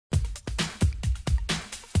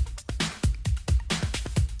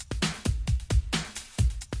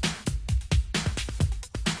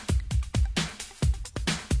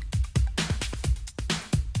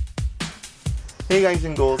Hey guys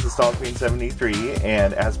and ghouls, it's Doll Queen 73,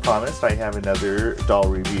 and as promised I have another doll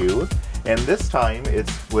review, and this time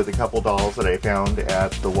it's with a couple dolls that I found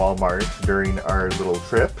at the Walmart during our little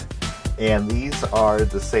trip, and these are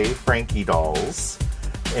the Save Frankie dolls,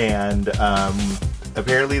 and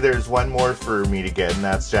apparently there's one more for me to get, and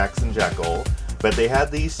that's Jackson Jekyll, but they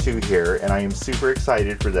had these two here and I am super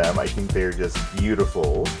excited for them. I think they're just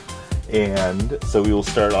beautiful. And so we will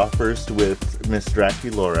start off first with Miss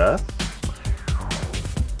Draculaura.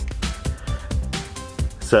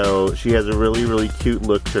 So she has a really cute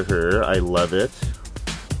look to her. I love it.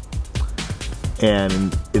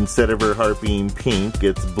 And instead of her heart being pink,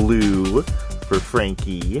 it's blue for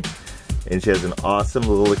Frankie. And she has an awesome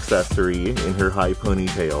little accessory in her high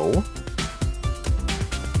ponytail.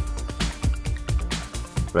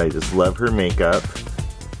 But I just love her makeup.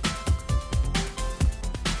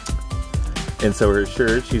 And so her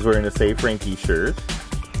shirt, she's wearing a Save Frankie shirt.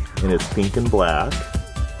 And it's pink and black.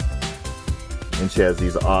 And she has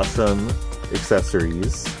these awesome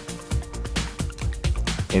accessories.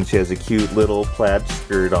 And she has a cute little plaid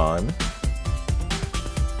skirt on.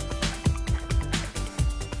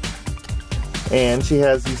 And she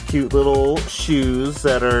has these cute little shoes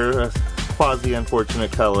that are a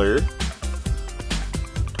quasi-unfortunate color.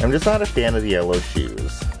 I'm just not a fan of the yellow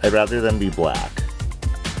shoes. I'd rather them be black.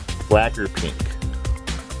 Black or pink.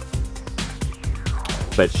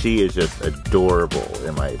 But she is just adorable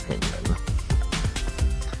in my opinion.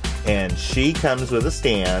 And she comes with a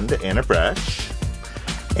stand and a brush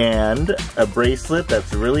and a bracelet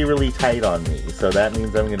that's really tight on me. So that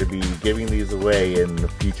means I'm going to be giving these away in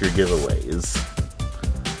future giveaways.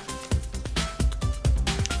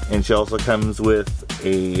 And she also comes with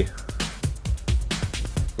a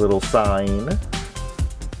little sign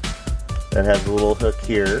that has a little hook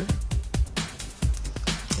here.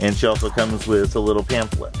 And she also comes with a little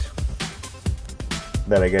pamphlet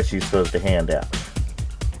that I guess she's supposed to hand out.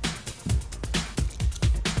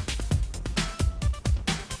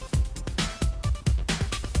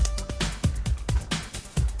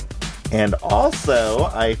 And also,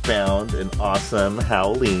 I found an awesome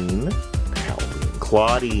Claudine,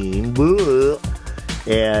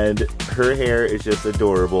 and her hair is just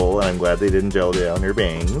adorable, and I'm glad they didn't gel down her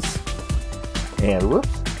bangs. And whoops.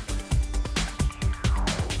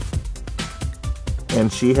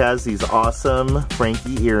 And she has these awesome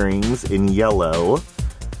Frankie earrings in yellow.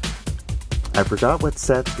 I forgot what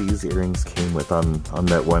set these earrings came with on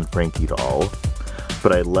that one Frankie doll,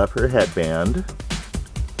 but I love her headband.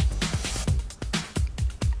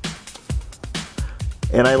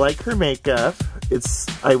 And I like her makeup.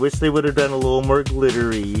 I wish they would have done a little more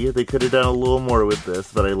glittery. They could have done a little more with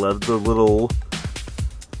this, but I love the little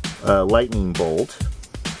lightning bolt.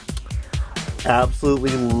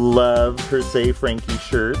 Absolutely love her Save Frankie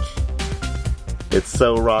shirt. It's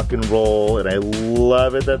so rock and roll, and I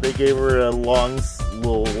love it that they gave her a long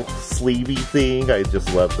little sleevey thing. I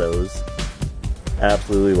just love those.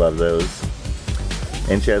 Absolutely love those.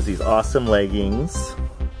 And she has these awesome leggings.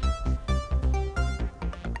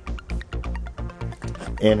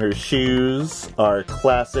 And her shoes are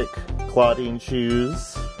classic Claudine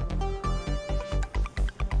shoes.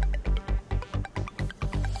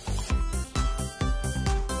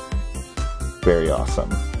 Very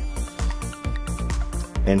awesome.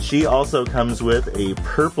 And she also comes with a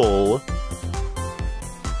purple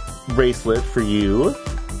bracelet for you.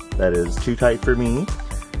 That is too tight for me.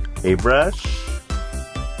 A brush.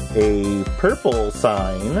 A purple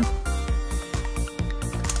sign.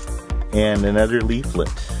 And another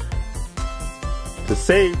leaflet to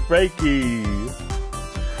Save Frankie.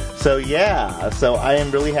 So yeah, so I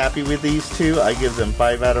am really happy with these two. I give them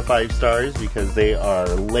 5 out of 5 stars because they are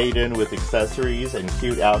laden with accessories and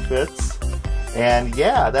cute outfits. And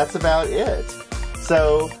yeah, that's about it.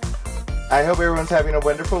 So I hope everyone's having a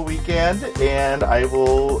wonderful weekend, and I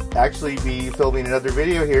will actually be filming another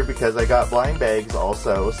video here because I got blind bags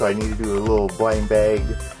also, so I need to do a little blind bag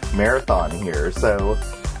marathon here. So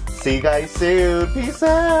see you guys soon. Peace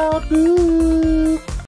out. Boo.